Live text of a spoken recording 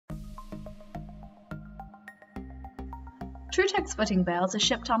TruTex footing bales are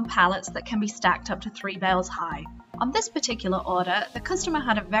shipped on pallets that can be stacked up to 3 bales high. On this particular order, the customer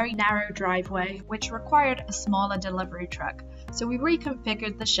had a very narrow driveway which required a smaller delivery truck, so we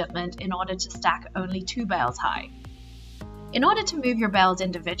reconfigured the shipment in order to stack only 2 bales high. In order to move your bales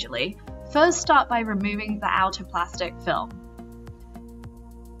individually, first start by removing the outer plastic film.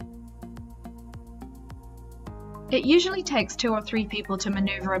 It usually takes 2 or 3 people to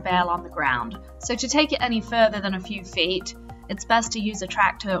maneuver a bale on the ground, so to take it any further than a few feet, it's best to use a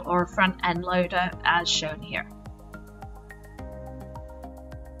tractor or a front end loader as shown here.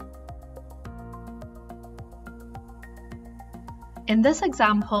 In this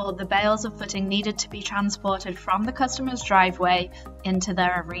example, the bales of footing needed to be transported from the customer's driveway into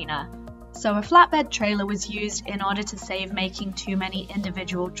their arena, so a flatbed trailer was used in order to save making too many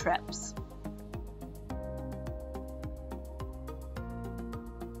individual trips.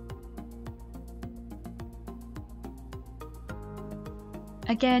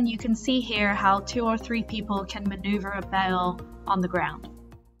 Again, you can see here how 2 or 3 people can maneuver a bale on the ground.